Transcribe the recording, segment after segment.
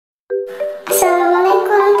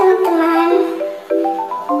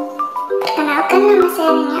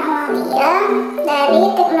dari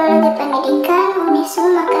Teknologi Pendidikan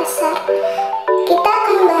Universitas Makassar. Kita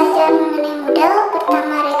akan belajar mengenai Moodle.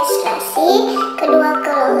 Pertama, registrasi, kedua,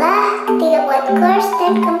 kelola, ketiga, buat course,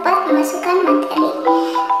 dan keempat, memasukkan materi.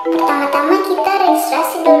 Pertama-tama kita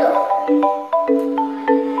registrasi dulu.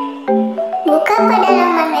 Buka pada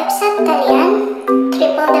laman website kalian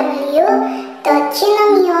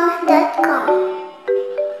www.gnomio.com.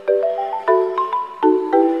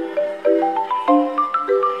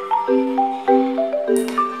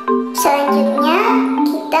 Selanjutnya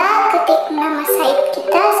kita ketik nama site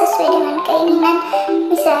kita sesuai dengan keinginan.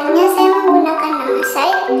 Misalnya saya menggunakan nama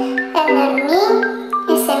site e-learning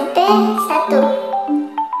SMP 1.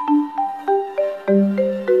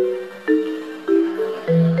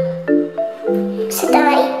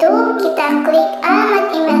 Setelah itu kita klik alamat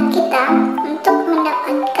email kita untuk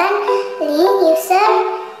mendapatkan link user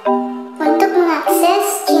untuk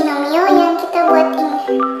mengakses Gnomio yang kita buat ini.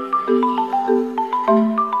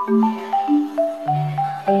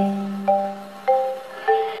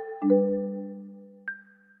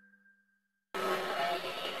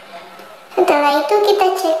 Setelah itu kita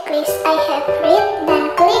checklist I have read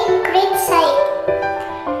dan klik create site.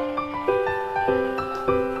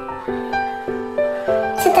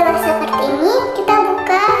 Setelah seperti ini, kita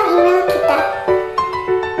buka email kita.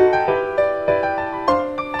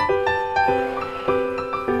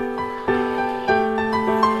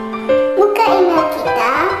 Buka email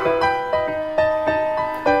kita.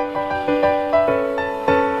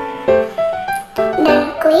 Dan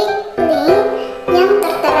klik link yang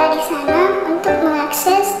tertera di sana untuk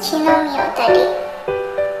mengakses Gnomio tadi.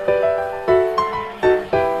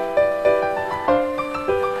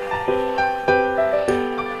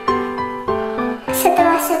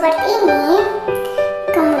 Setelah seperti ini,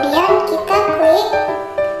 kemudian kita klik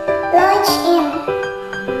login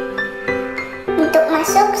untuk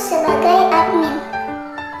masuk sebagai admin.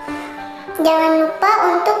 Jangan lupa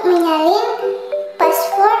untuk menyalin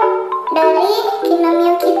password dari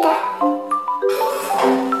Gnomio kita.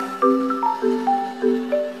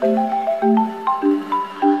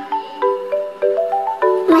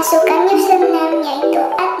 Masukkan username yaitu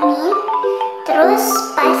admin, terus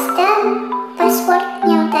paste password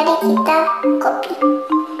yang tadi kita copy,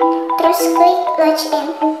 terus klik login.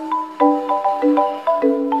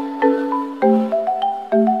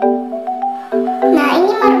 Nah,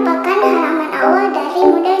 ini merupakan halaman awal dari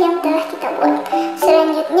Moodle yang telah kita buat.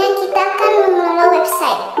 Selanjutnya kita akan mengelola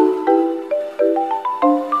website.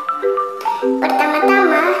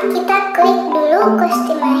 Pertama-tama kita klik dulu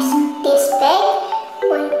customize this page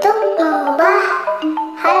untuk mengubah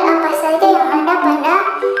hal apa saja yang ada pada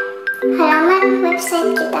halaman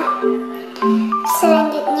website kita.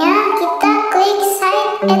 Selanjutnya kita klik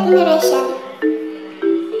site admiration.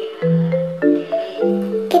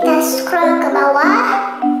 Kita scroll ke bawah.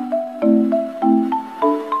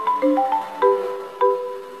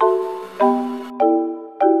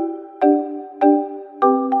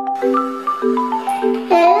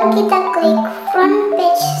 Lalu kita klik front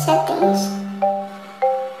page settings.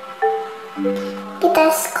 Kita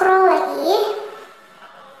scroll lagi.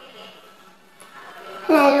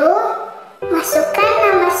 Lalu masukkan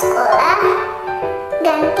nama sekolah,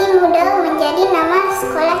 ganti Moodle menjadi nama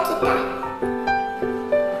sekolah kita.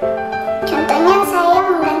 Contohnya saya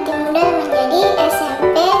mengganti Moodle menjadi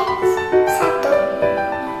SMP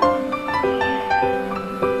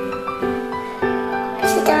 1.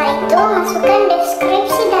 Setelah itu masukkan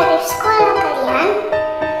deskripsi dari sekolah kalian.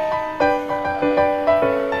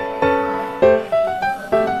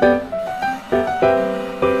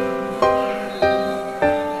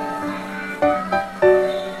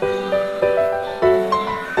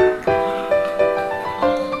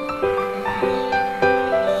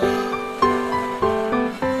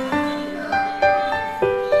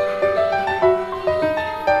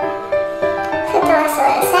 Setelah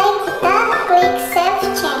selesai, kita klik save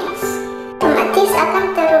change. Otomatis akan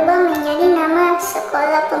terubah menjadi nama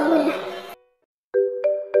sekolah pengguna.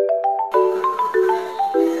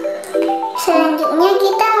 Selanjutnya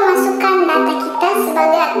kita memasukkan data kita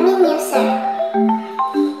sebagai admin user.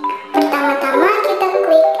 Pertama-tama kita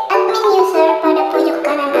klik admin user pada pojok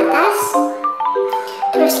kanan atas.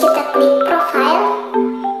 Terus kita klik profile.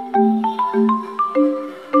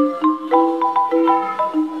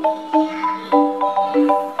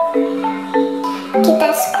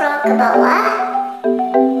 Kita scroll ke bawah.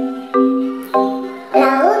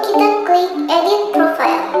 Lalu kita klik edit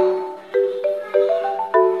profile.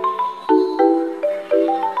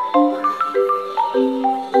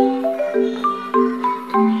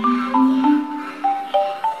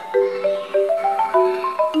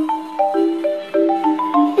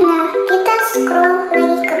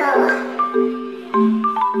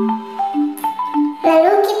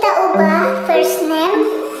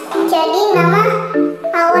 menjadi nama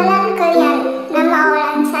awalan kalian. Nama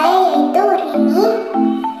awalan saya yaitu Rini.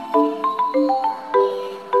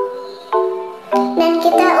 Dan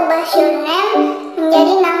kita ubah surname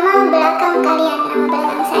menjadi nama belakang kalian. Nama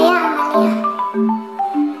belakang saya Amalia.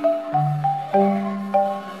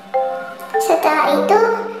 Setelah itu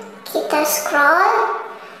kita scroll,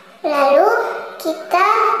 lalu kita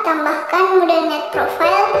tambahkan Moodle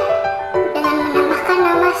profile dengan menambahkan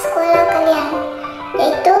nama sekolah kalian,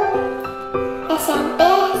 yaitu SMP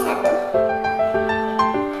 1.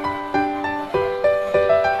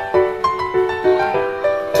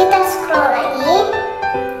 Kita scroll lagi,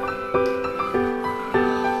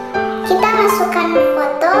 kita masukkan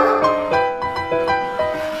foto,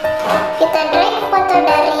 kita drag foto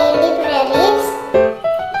dari libraries,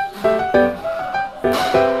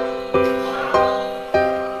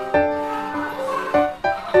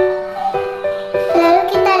 lalu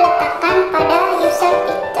kita letakkan pada user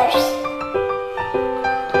pictures.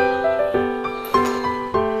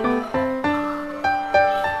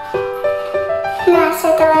 Nah,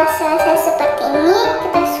 setelah selesai seperti ini,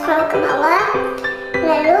 kita scroll ke bawah,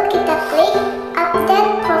 lalu kita klik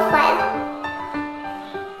update profile.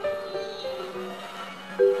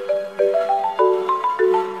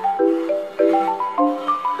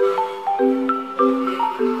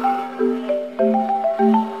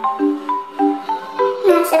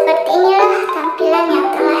 Nah, seperti inilah tampilan yang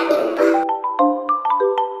telah diubah.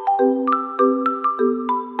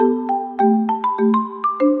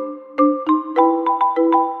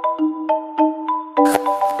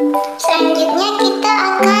 Selanjutnya kita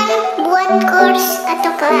akan buat course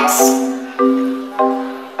atau kelas.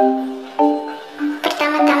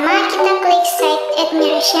 Pertama-tama kita klik site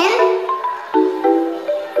admission,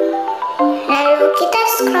 lalu kita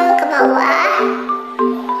scroll ke bawah,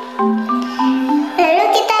 lalu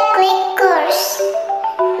kita klik course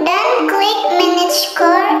dan klik manage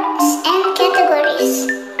course and categories.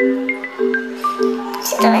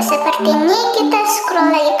 Setelah seperti ini, kita scroll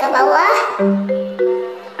lagi ke bawah,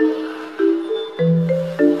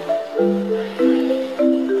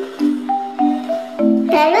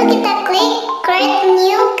 lalu kita klik create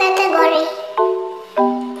new category.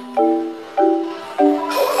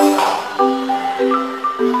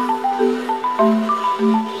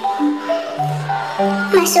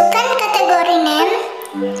 Masukkan kategori name,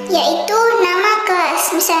 yaitu nama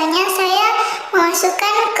kelas. Misalnya saya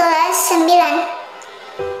memasukkan kelas 9.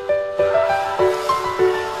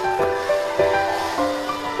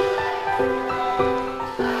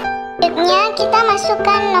 Selanjutnya kita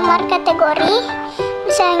masukkan nomor kategori.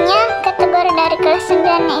 Misalnya kategori dari kelas 9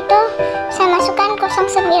 itu saya masukkan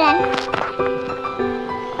 09.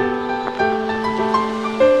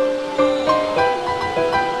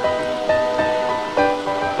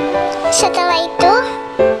 Setelah itu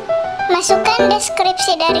masukkan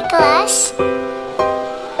deskripsi dari kelas.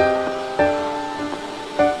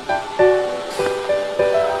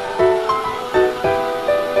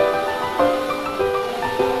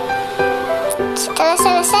 Setelah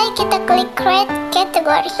selesai, kita klik create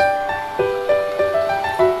category.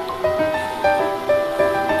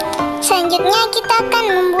 Selanjutnya kita akan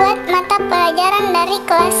membuat mata pelajaran dari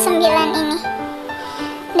kelas 9 ini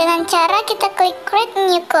dengan cara kita klik create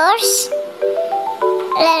new course,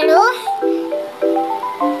 lalu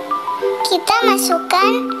kita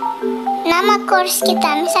masukkan nama course kita.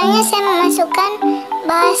 Misalnya saya memasukkan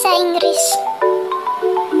bahasa Inggris.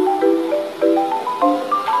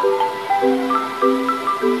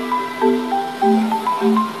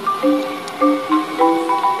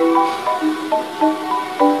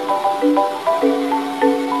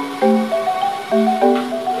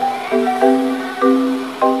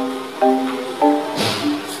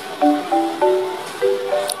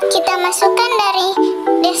 Kita masukkan dari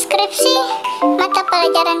deskripsi mata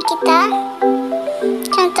pelajaran kita.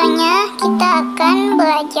 Contohnya, kita akan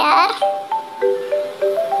belajar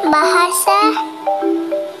bahasa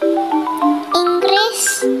Inggris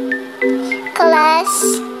kelas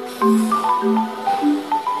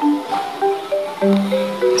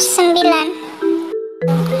 9.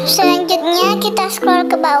 Selanjutnya kita scroll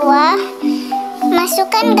ke bawah,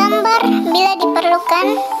 masukkan gambar bila diperlukan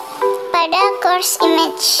pada course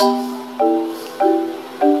image.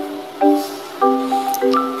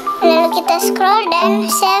 Lalu kita scroll dan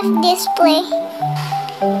save display.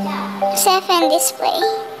 Save and display.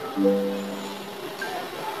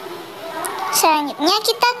 Selanjutnya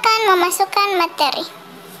kita akan memasukkan materi.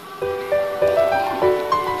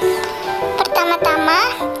 Pertama-tama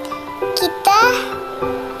kita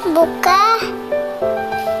buka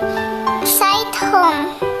site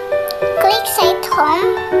home. Klik site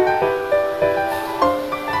home.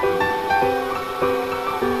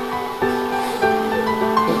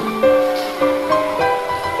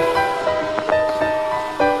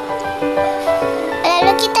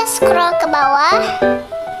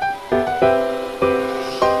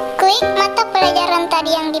 klik mata pelajaran tadi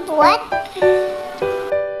yang dibuat.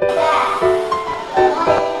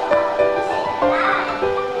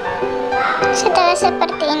 Setelah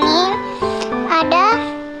seperti ini, ada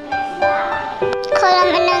kolom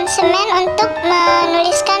announcement untuk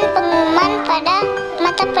menuliskan pengumuman pada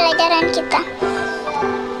mata pelajaran kita.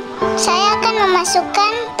 Saya akan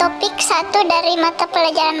memasukkan topik 1 dari mata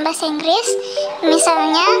pelajaran bahasa Inggris.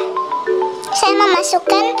 Misalnya, saya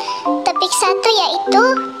memasukkan topik 1 yaitu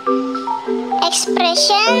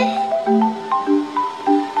expression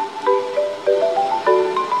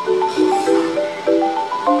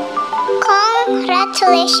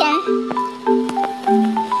congratulation.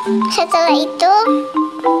 Setelah itu,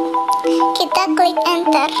 kita klik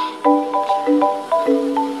enter.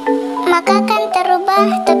 Maka akan terubah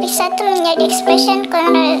topik 1 menjadi expression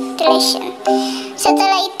congratulation.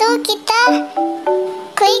 Setelah itu, kita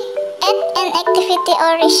klik add an activity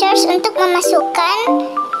or resource untuk memasukkan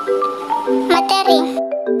materi.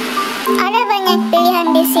 Ada banyak pilihan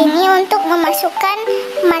di sini untuk memasukkan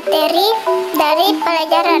materi dari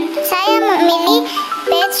pelajaran. Saya memilih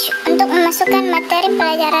page untuk memasukkan materi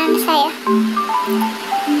pelajaran saya.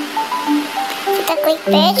 Kita klik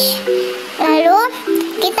page, lalu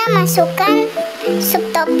kita masukkan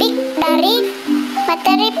subtopik dari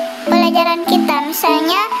materi pelajaran kita.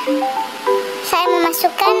 Misalnya, saya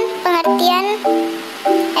memasukkan pengertian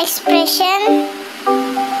expression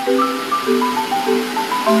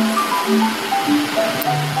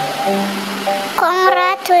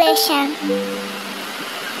congratulation.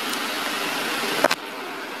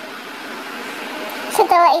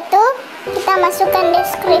 Setelah itu, kita masukkan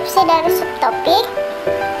deskripsi dari subtopik.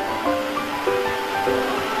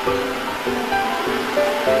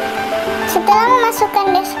 Setelah memasukkan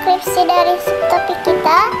deskripsi dari subtopik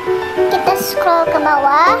kita scroll ke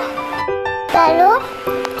bawah, lalu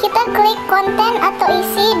kita klik konten atau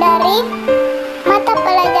isi dari mata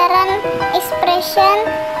pelajaran expression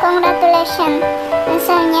congratulation.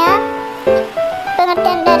 Misalnya,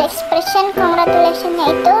 pengertian dari expression congratulation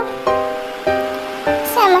yaitu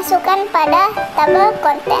saya masukkan pada tabel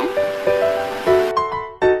konten.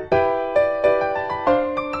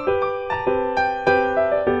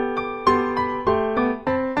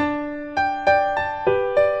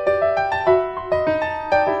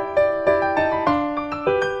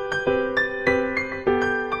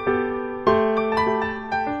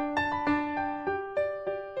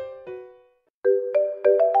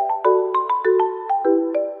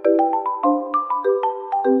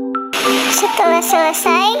 Setelah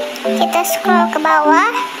selesai, kita scroll ke bawah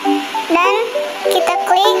dan kita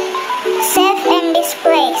klik save and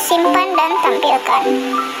display, simpan dan tampilkan.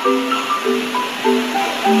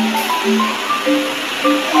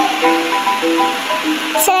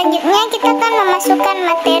 Selanjutnya kita akan memasukkan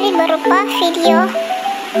materi berupa video.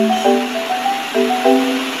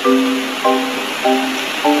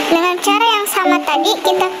 Dengan cara yang sama tadi,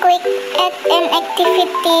 kita klik add an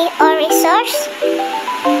activity or resource.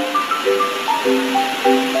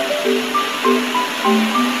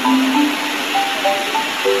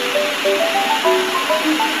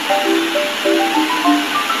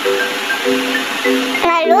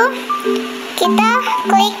 Lalu kita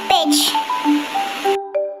klik page.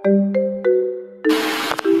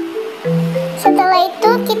 Setelah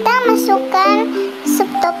itu kita masukkan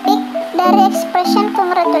subtopik dari expression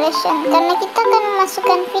congratulation. Karena kita akan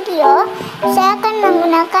memasukkan video, saya akan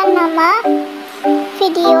menggunakan nama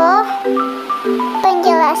video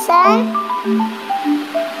penjelasan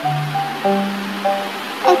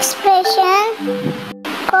expression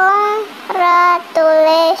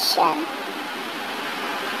congratulation.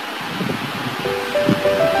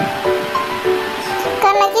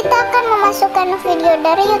 Karena kita akan memasukkan video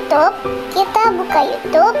dari YouTube, kita buka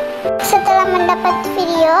YouTube. Setelah mendapat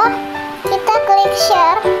video, kita klik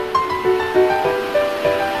share.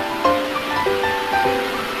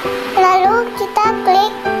 Lalu kita klik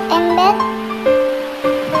embed.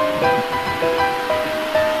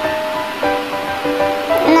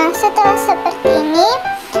 Nah, setelah seperti ini,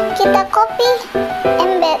 kita copy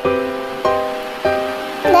embed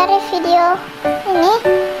dari video ini.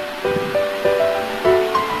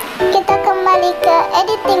 Kita kembali ke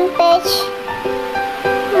editing page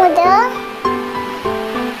Moodle.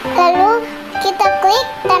 Lalu kita klik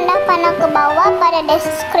tanda panah ke bawah pada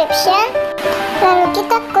description. Lalu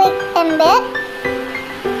kita klik embed.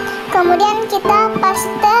 Kemudian kita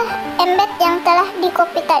paste embed yang telah di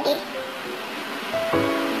copy tadi.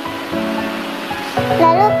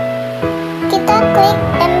 Lalu kita klik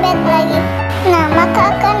embed lagi. Nah,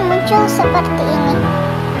 maka akan muncul seperti ini.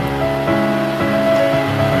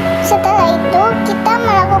 Setelah itu, kita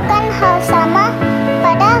melakukan hal sama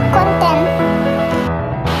pada konten.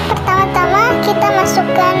 Pertama-tama, kita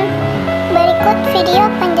masukkan berikut video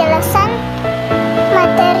penjelasan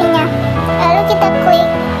materinya. Lalu kita klik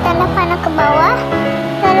tanda panah ke bawah,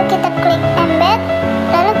 lalu kita klik embed,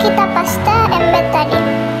 lalu kita paste embed tadi.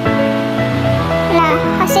 Nah,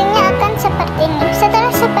 hasilnya akan seperti ini.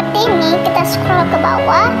 Setelah seperti ini, kita scroll ke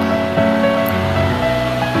bawah,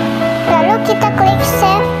 lalu kita klik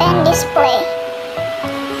save and display.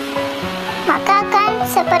 Maka akan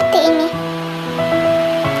seperti ini.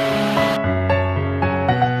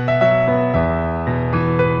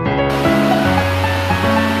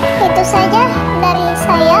 Itu saja dari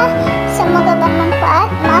saya, semoga bermanfaat.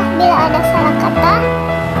 Maaf bila ada salah kata.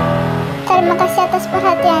 Terima kasih atas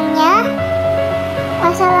perhatiannya.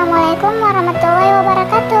 Wassalamualaikum warahmatullahi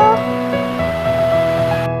wabarakatuh.